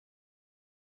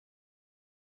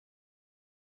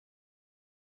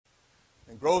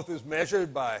And growth is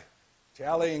measured by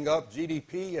tallying up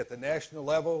GDP at the national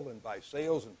level and by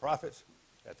sales and profits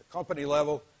at the company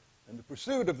level. And the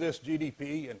pursuit of this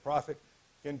GDP and profit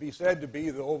can be said to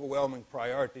be the overwhelming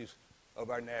priorities of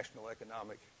our national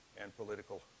economic and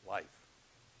political life.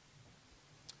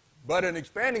 But an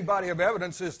expanding body of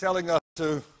evidence is telling us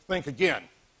to think again.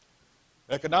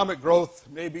 Economic growth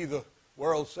may be the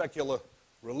world's secular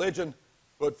religion,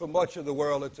 but for much of the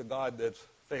world it's a God that's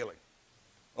failing,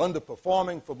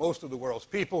 underperforming for most of the world's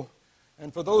people,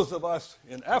 and for those of us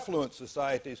in affluent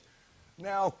societies,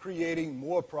 now creating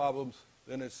more problems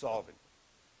than it's solving.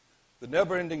 The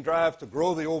never-ending drive to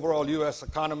grow the overall U.S.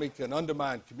 economy can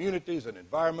undermine communities and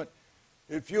environment.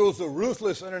 It fuels a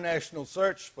ruthless international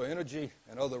search for energy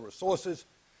and other resources.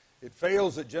 It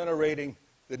fails at generating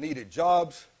the needed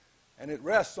jobs, and it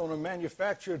rests on a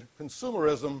manufactured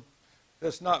consumerism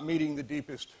that's not meeting the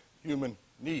deepest human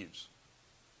needs.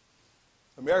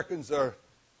 Americans are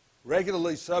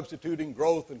regularly substituting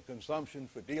growth and consumption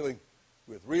for dealing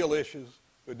with real issues,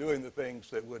 for doing the things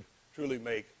that would truly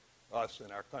make us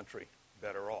and our country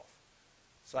better off.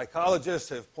 Psychologists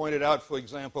have pointed out, for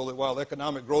example, that while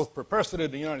economic growth per person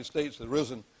in the United States has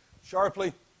risen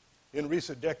sharply in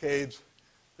recent decades,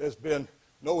 there's been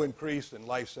no increase in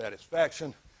life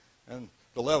satisfaction, and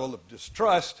the level of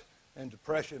distrust and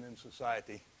depression in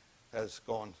society has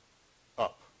gone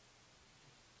up.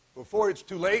 Before it's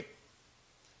too late,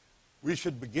 we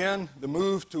should begin the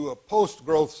move to a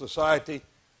post-growth society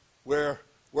where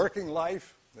working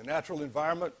life, the natural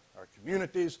environment, our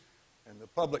communities, and the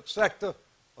public sector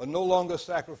are no longer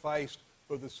sacrificed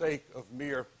for the sake of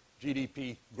mere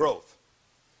GDP growth,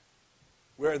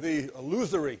 where the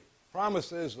illusory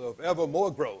promises of ever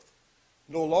more growth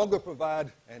no longer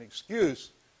provide an excuse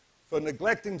for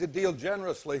neglecting to deal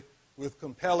generously with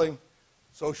compelling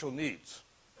social needs,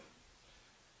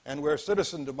 and where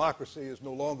citizen democracy is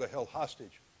no longer held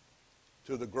hostage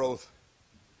to the growth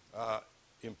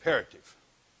imperative.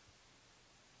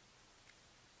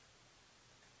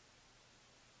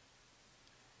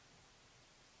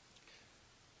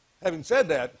 Having said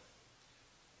that,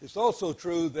 it's also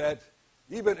true that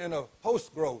even in a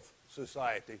post-growth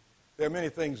society, there are many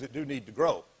things that do need to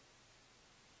grow.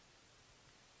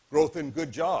 Growth in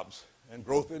good jobs and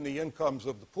growth in the incomes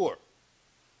of the poor.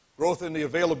 Growth in the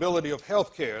availability of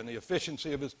health care and the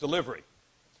efficiency of its delivery.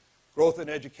 Growth in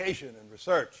education and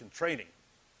research and training.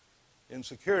 In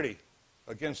security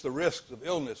against the risks of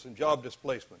illness and job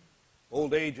displacement,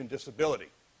 old age and disability.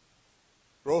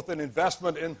 Growth in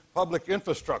investment in public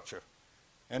infrastructure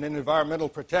and in environmental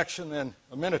protection and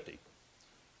amenity.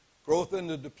 Growth in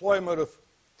the deployment of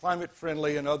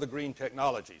climate-friendly and other green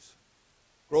technologies.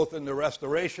 Growth in the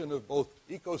restoration of both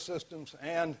ecosystems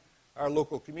and our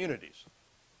local communities.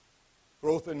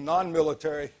 Growth in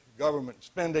non-military government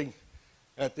spending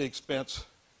at the expense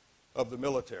of the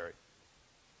military.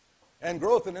 And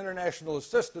growth in international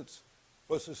assistance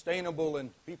for sustainable and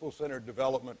people-centered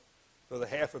development for the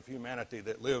half of humanity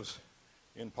that lives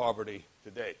in poverty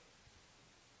today,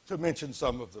 to mention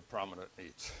some of the prominent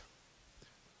needs.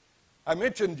 I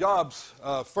mentioned jobs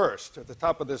first at the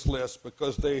top of this list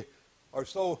because they are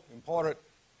so important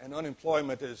and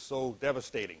unemployment is so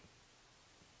devastating.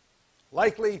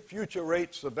 Likely future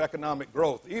rates of economic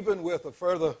growth, even with a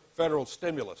further federal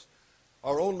stimulus,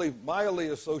 are only mildly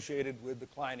associated with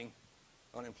declining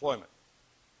unemployment.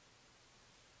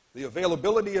 The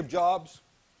availability of jobs,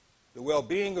 the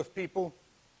well-being of people,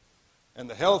 and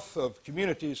the health of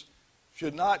communities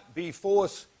should not be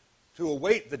forced to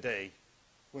await the day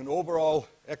when overall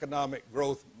economic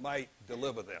growth might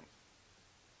deliver them.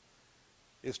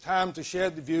 It's time to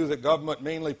shed the view that government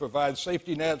mainly provides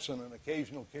safety nets and an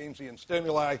occasional Keynesian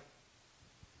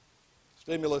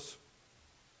stimulus.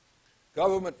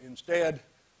 Government instead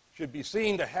should be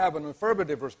seen to have an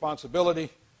affirmative responsibility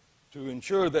to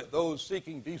ensure that those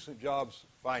seeking decent jobs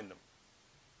find them.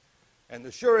 And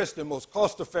the surest and most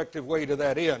cost-effective way to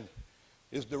that end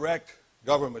is direct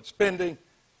government spending,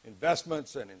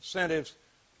 investments, and incentives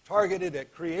targeted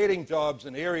at creating jobs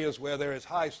in areas where there is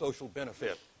high social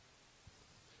benefit.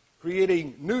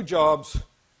 Creating new jobs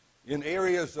in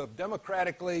areas of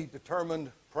democratically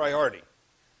determined priority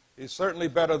is certainly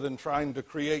better than trying to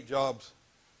create jobs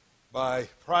by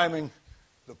priming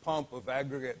the pump of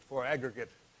aggregate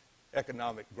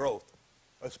economic growth,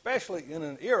 especially in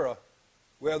an era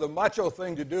where the macho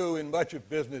thing to do in much of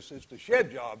business is to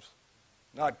shed jobs,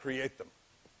 not create them.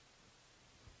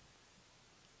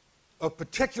 Of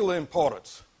particular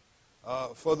importance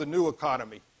for the new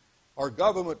economy are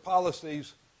government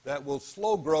policies that will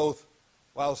slow growth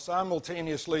while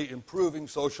simultaneously improving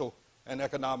social and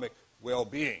economic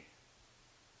well-being.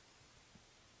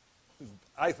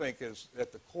 I think, is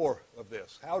at the core of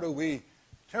this. How do we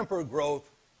temper growth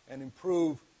and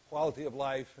improve quality of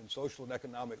life and social and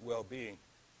economic well-being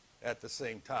at the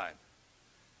same time?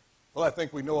 Well, I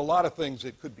think we know a lot of things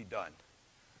that could be done.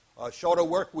 Shorter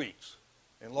work weeks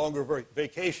and longer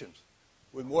vacations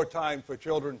with more time for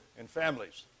children and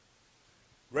families.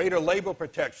 Greater labor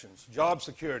protections, job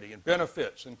security, and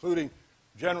benefits, including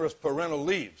generous parental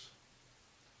leaves,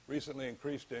 recently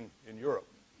increased in Europe.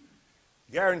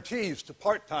 Guarantees to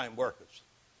part-time workers.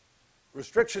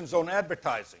 Restrictions on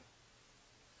advertising.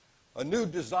 A new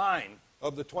design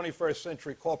of the 21st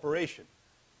century corporation,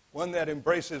 one that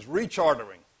embraces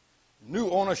rechartering, new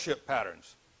ownership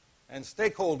patterns, and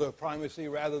stakeholder primacy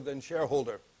rather than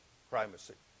shareholder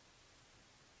primacy.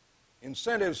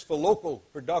 Incentives for local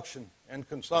production and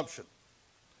consumption.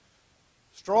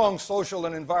 Strong social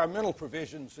and environmental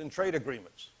provisions in trade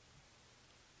agreements.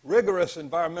 Rigorous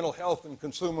environmental health and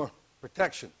consumer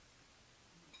protection,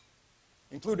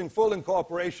 including full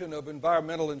incorporation of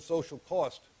environmental and social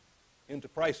cost into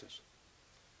prices.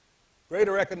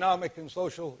 Greater economic and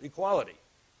social equality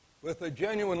with a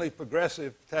genuinely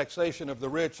progressive taxation of the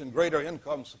rich and greater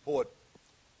income support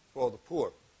for the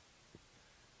poor.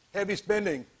 Heavy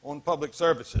spending on public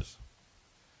services.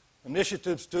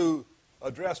 Initiatives to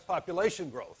address population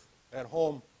growth at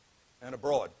home and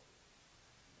abroad.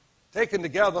 Taken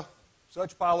together,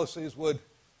 such policies would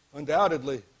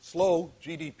undoubtedly slow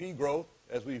GDP growth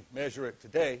as we measure it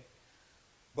today,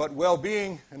 but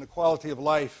well-being and the quality of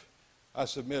life, I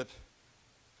submit,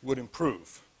 would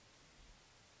improve.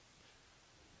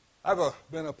 I've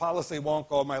been a policy wonk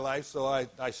all my life, so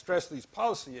I stress these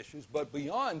policy issues, but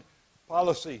beyond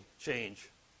policy change,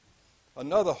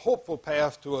 another hopeful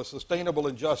path to a sustainable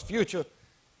and just future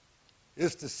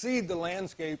is to seed the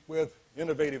landscape with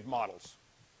innovative models.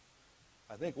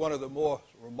 I think one of the more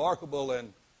remarkable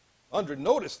and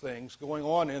under-noticed things going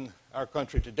on in our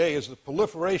country today is the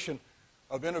proliferation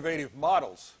of innovative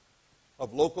models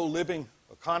of local living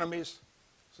economies,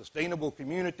 sustainable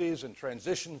communities and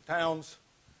transition towns,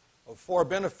 of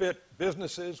for-benefit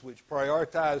businesses which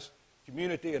prioritize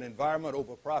community and environment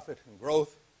over profit and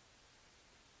growth.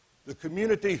 The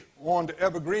community-owned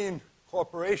Evergreen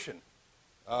Corporation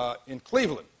in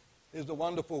Cleveland is a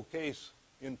wonderful case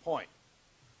in point.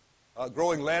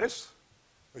 Growing lettuce,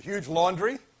 a huge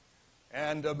laundry,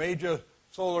 and a major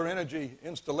solar energy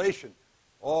installation,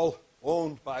 all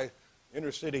owned by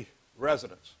inner-city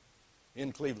residents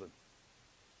in Cleveland.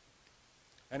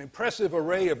 An impressive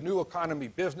array of new economy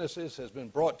businesses has been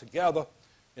brought together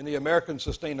in the American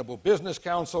Sustainable Business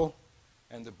Council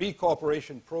and the B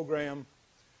Corporation program,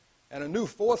 and a new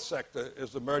fourth sector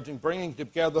is emerging, bringing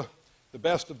together the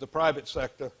best of the private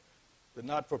sector, the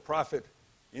not-for-profit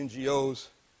NGOs,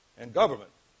 and government.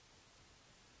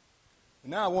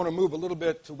 And now I want to move a little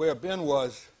bit to where Ben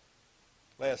was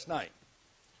last night.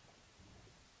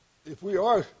 If we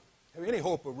have any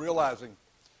hope of realizing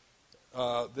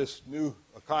this new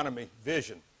economy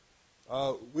vision,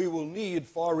 we will need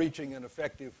far-reaching and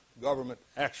effective government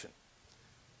action.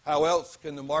 How else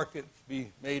can the market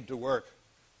be made to work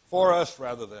for us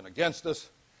rather than against us?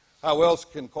 How else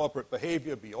can corporate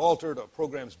behavior be altered or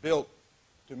programs built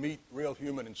to meet real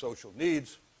human and social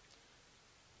needs?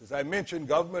 As I mentioned,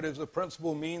 government is the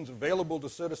principal means available to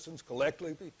citizens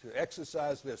collectively to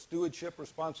exercise their stewardship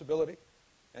responsibility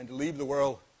and to leave the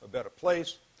world a better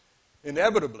place.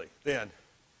 Inevitably, then,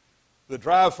 the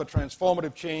drive for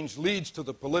transformative change leads to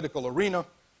the political arena,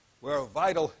 where a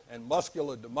vital and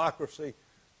muscular democracy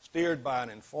steered by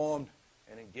an informed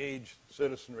and engaged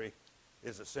citizenry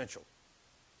is essential.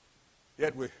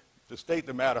 Yet, to state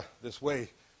the matter this way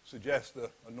suggests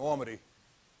the enormity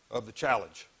of the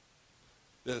challenge.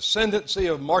 The ascendancy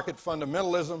of market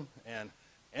fundamentalism and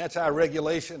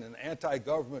anti-regulation and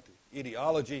anti-government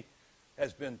ideology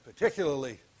has been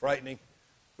particularly frightening,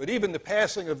 but even the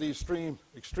passing of these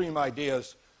extreme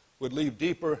ideas would leave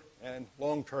deeper and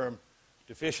long-term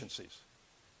deficiencies.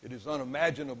 It is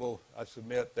unimaginable, I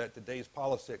submit, that today's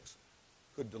politics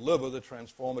could deliver the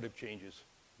transformative changes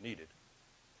needed.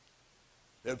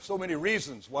 There are so many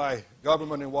reasons why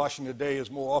government in Washington today is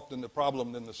more often the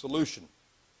problem than the solution.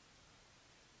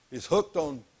 It's hooked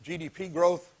on GDP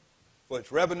growth for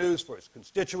its revenues, for its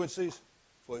constituencies,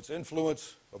 for its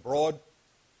influence abroad.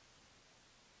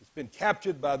 It's been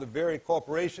captured by the very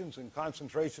corporations and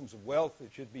concentrations of wealth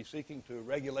it should be seeking to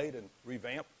regulate and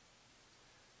revamp.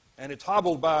 And it's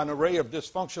hobbled by an array of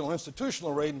dysfunctional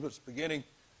institutional arrangements, beginning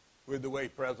with the way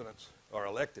presidents are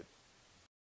elected.